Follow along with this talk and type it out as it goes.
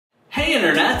Hey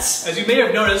internets! As you may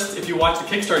have noticed if you watched the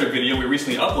Kickstarter video we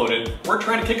recently uploaded, we're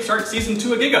trying to kickstart Season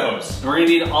 2 of GigaHost. We're gonna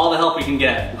need all the help we can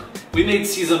get. We made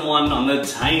Season 1 on the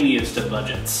tiniest of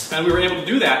budgets. And we were able to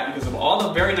do that because of all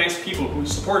the very nice people who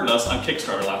supported us on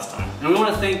Kickstarter last time. And we want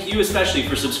to thank you especially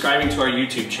for subscribing to our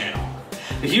YouTube channel.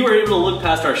 If you were able to look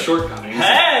past our shortcomings...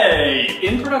 Hey!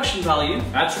 In production value...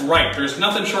 That's right, there's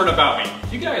nothing short about me.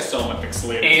 You guys saw my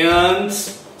pixelated.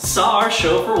 And saw our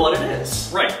show for what it is.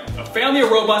 Right, a family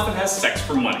of robots that has sex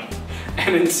for money.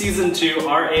 And in Season 2,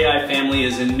 our AI family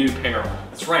is in new peril.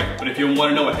 That's right, but if you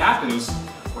want to know what happens,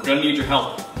 we're gonna need your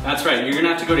help. That's right, you're gonna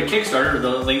have to go to Kickstarter,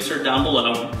 the links are down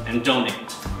below, and donate.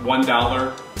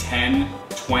 $1, 10,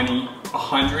 20,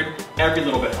 100, every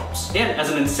little bit helps. And as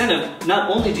an incentive,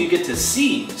 not only do you get to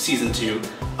see Season 2,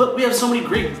 but we have so many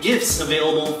great gifts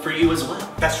available for you as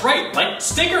well. That's right, like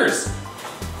stickers,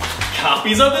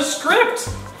 copies of the script,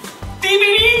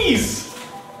 DVDs,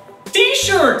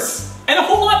 t-shirts, and a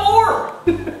whole lot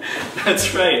more.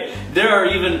 That's right, there are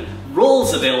even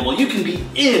roles available. You can be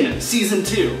in Season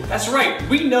 2. That's right,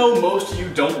 we know most of you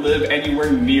don't live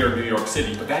anywhere near New York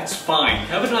City, but that's fine.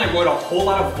 Kevin and I wrote a whole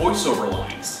lot of voiceover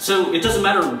lines. So it doesn't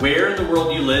matter where in the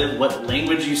world you live, what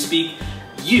language you speak,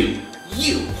 you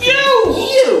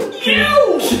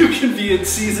can be in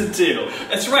Season 2.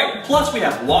 That's right, plus we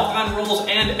have walk-on roles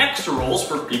and extra roles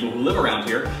for people who live around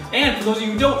here. And for those of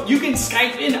you who don't, you can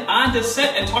Skype in onto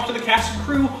set and talk to the cast and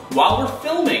crew while we're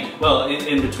filming. Well,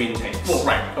 in between takes. Well,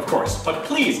 right, of course. But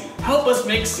please, help us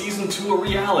make Season 2 a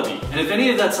reality. And if any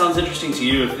of that sounds interesting to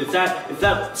you, if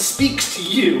that speaks to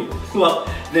you, well,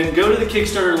 then go to the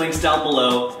Kickstarter links down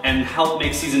below and help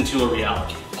make Season 2 a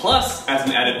reality. Plus, as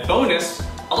an added bonus,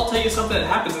 I'll tell you something that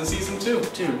happens in Season 2.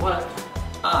 Dude, what?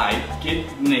 I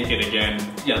get naked again.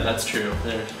 Yeah, that's true.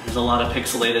 There's a lot of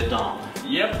pixelated dong.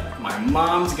 Yep, my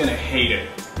mom's gonna hate it.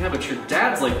 Yeah, but your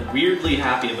dad's like weirdly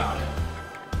happy about it.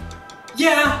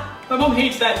 Yeah, my mom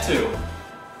hates that too.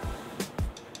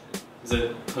 Does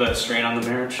it put a strain on the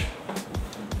marriage?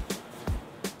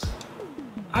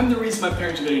 I'm the reason my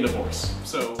parents are getting a divorce,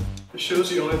 so the show's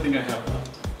the only thing I have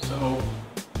left. So,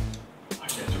 I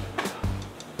can't do it.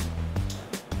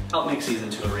 Help make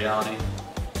Season 2 a reality.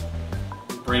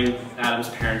 Bring Adam's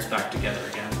parents back together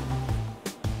again.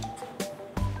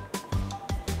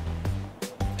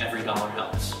 Every dollar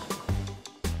helps.